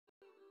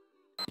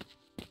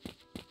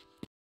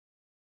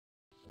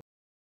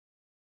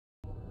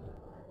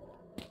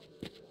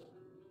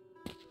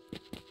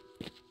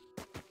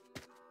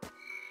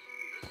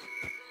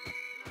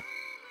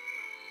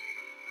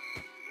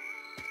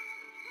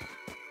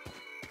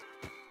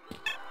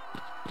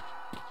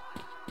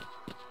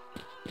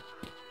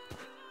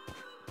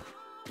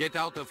Get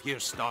out of here,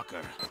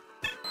 Stalker.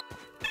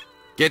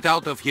 Get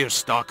out of here,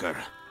 Stalker.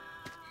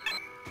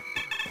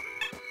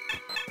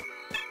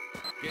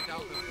 Get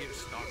out of here,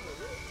 Stalker.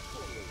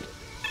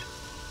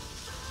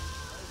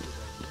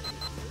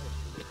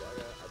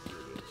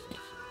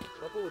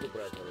 По поводу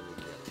празднования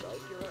Дня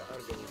Сталкера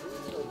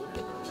организуется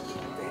выход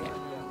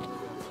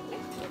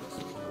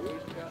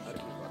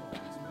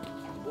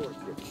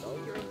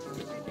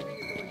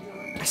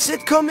I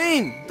said come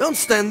in! Don't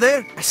stand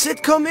there! I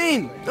said come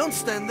in! Don't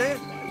stand there!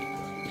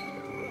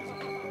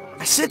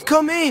 I said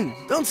come in!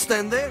 Don't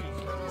stand there!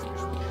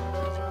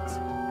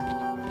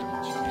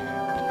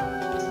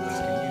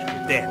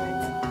 Damn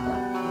it!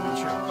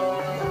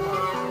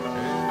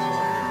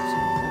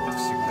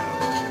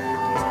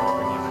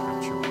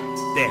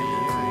 Damn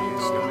it!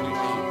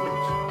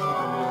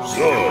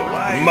 So,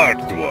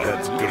 marked one.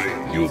 That's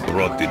great. You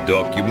brought the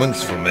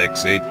documents from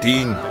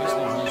X-18?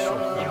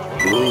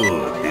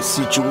 Good. The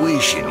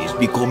situation is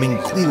becoming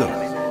clearer.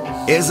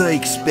 As I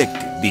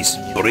expected, this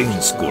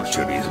brain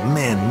scorcher is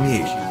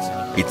man-made.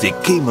 It's a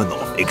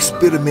Kamenov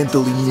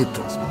experimental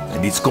emitter,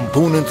 and its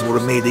components were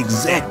made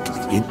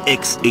exactly in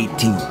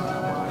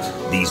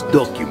X-18. These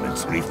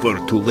documents refer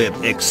to Lab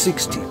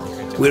X-60,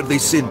 where they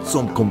sent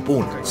some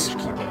components.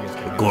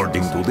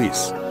 According to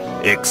this,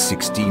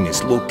 X-16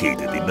 is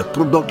located in the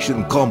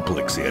production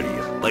complex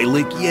area by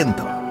Lake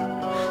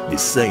Yenta. The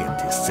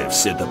scientists have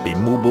set up a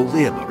mobile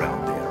lab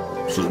around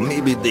there, so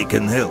maybe they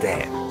can help.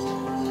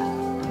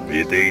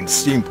 It ain't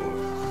simple.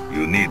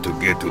 You need to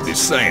get to the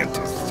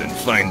scientists and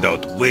find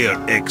out where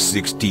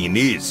X-16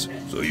 is,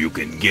 so you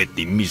can get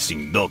the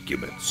missing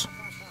documents.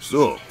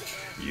 So,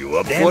 you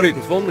up for it?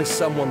 If only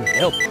someone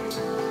helped.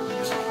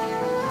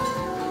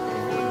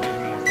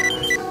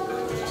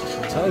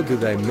 How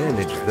did I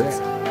manage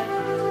that?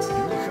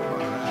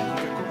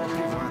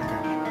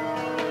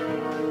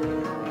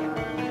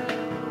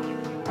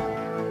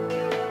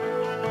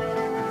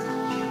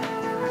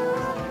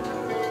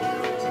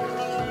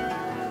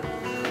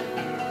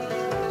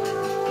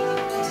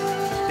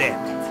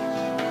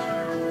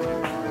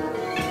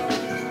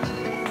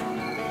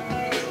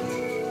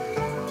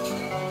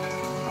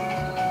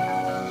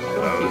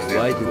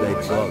 Why did I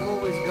bug? I've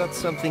always got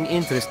something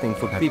interesting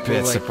for people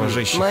Опять like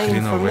сапожищи you. My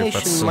хреновые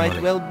information might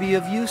подсунули. well be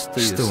of use to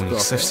you, Что у них Stalker.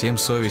 совсем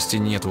совести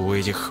нет у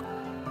этих?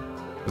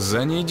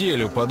 За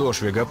неделю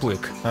подошве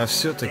гоплык. А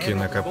все-таки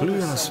накоплю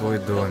я на свой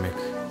домик,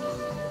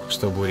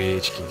 чтоб у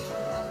речки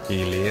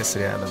и лес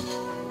рядом.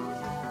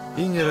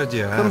 И не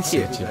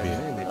радиация тебе,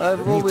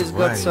 I've ни always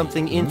got тварей,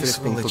 something ни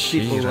interesting for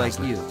сволочей people like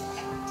разных. you.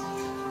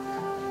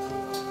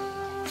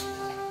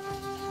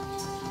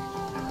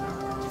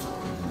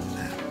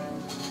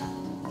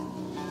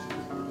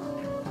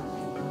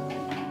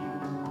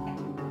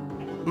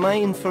 My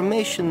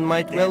information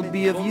might well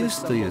be of use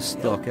to you,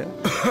 Stalker.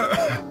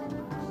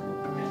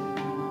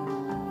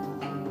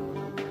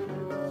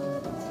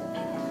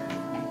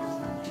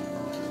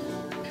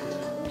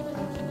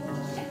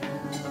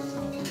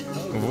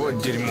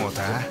 Вот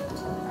дерьмо-то,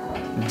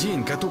 а!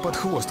 День коту под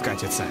хвост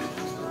катится.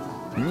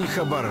 Ни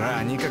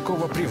хабара,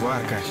 никакого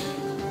приварка.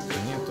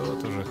 Не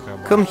тот уже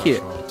хабар. Come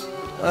here. пошел.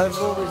 I've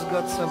always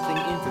got something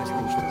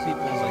interesting for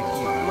people like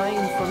you. My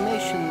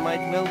information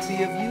might well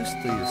be of use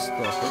to you,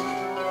 Stalker.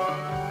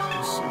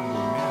 Кусок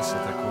мяса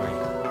такой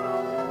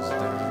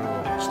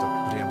здоровый, чтоб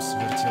прям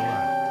свертела.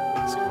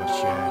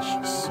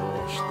 Скворчащий,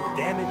 сочный.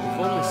 Damn it, if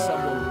only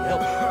someone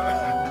helped.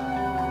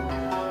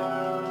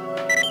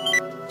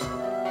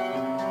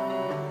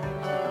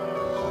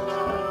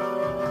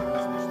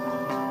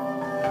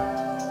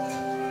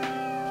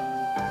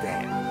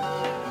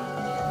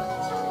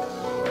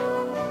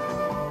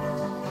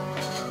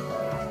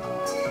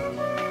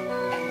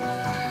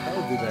 How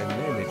did I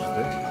manage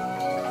that?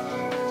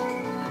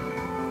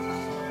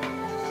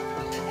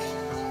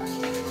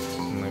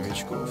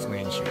 Новичков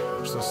нынче,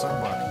 что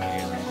собак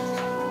меренных.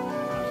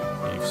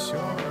 И все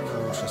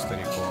лучше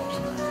стариков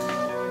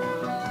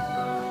знает.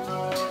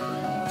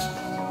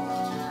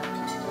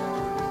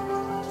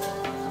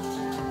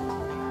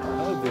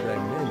 How did I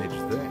manage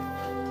that?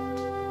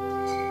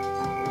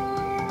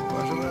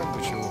 Пожрать бы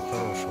чего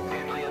хорошего.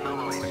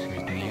 Так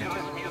ведь нет.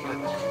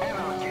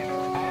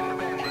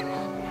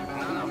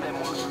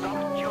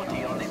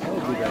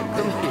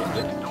 Come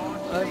here.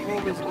 I've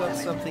always got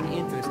something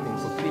interesting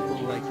for people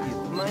like you.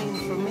 My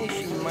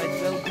information might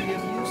well be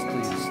of use to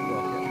you,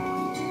 Stalker.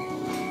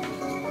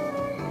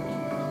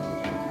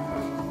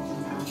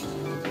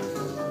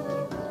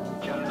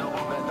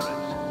 Chernobyl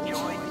veterans,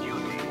 join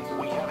duty.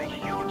 We have a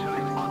huge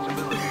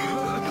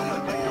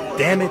responsibility.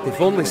 Damn it, if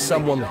only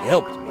someone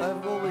helped.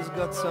 I've always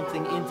got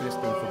something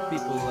interesting for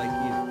people like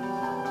you.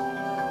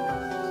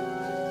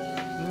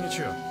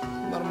 Ничего,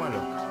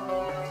 нормалек.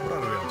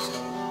 Прорвемся.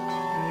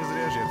 Не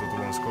зря же я тут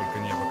вон сколько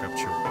неба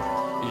копчу.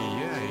 И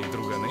я, и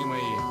друганы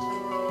мои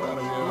My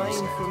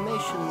прорвемся.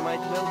 information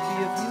might well be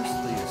of use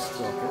to you,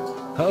 Stalker.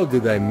 How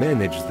did I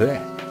manage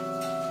that?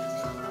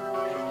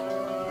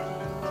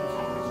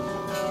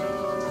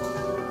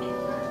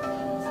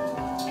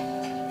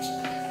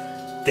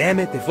 Damn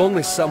it, if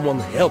only someone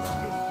helped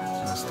me.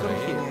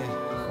 Настроение.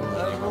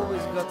 I've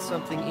always got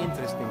something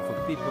interesting for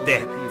people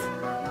Damn like you.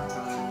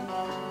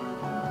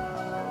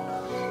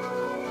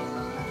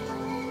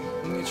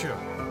 Ничего,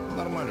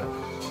 нормально.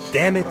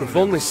 Damn it, if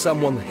only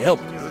someone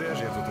helped. Не зря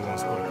же я тут вон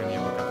сколько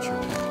неба копчу.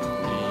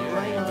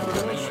 My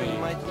information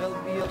might well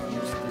be of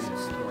use to you,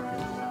 Stalker.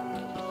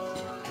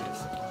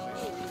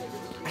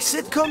 I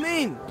said come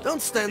in!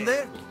 Don't stand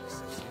there!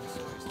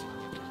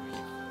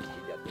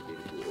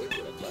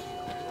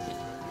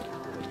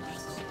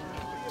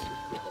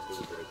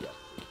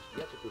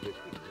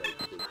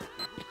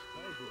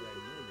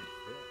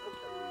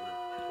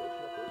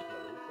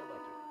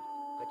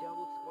 Хотя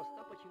вот с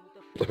хвоста почему-то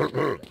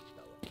шерсть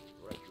стала.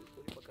 Врачу, что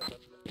ли,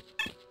 показаться?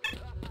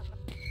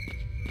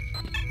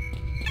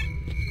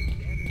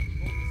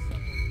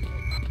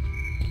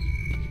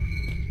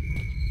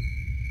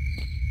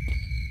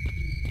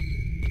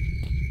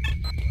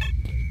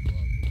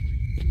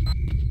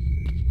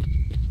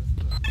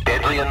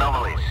 Deadly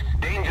anomalies,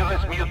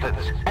 dangerous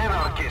mutants,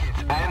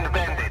 anarchists, and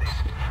bandits.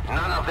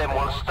 None of them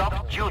will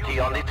stop duty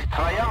on its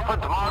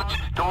triumphant march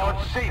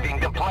towards saving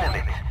the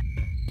planet.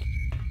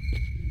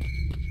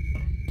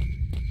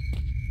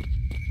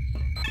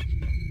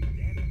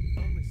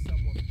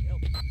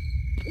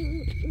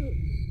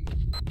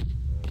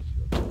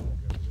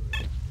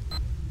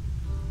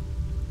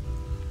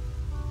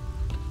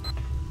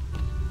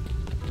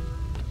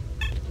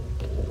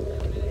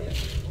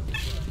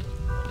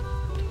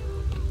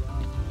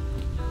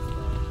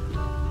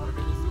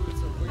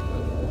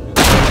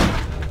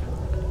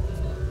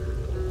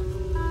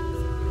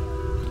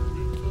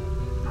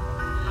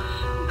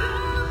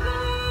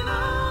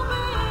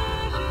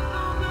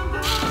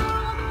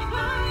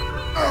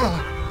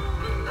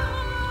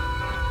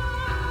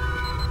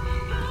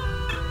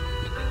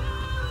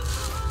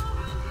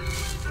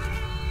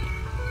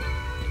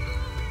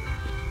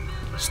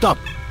 Stop!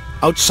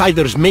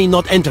 Outsiders may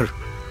not enter!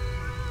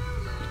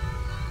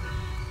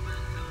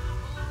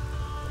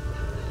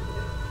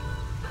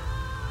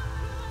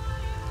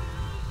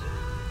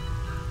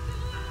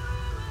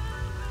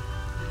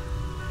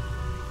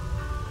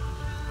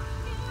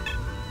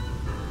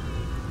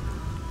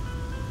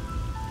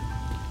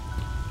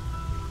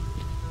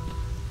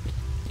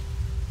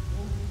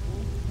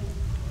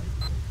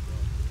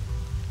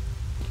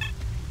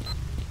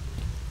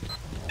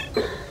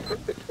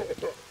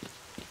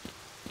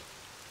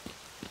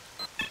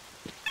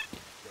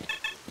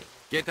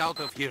 Get out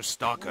of here,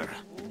 Stalker.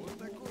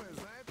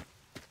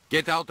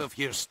 Get out of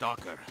here,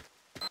 Stalker.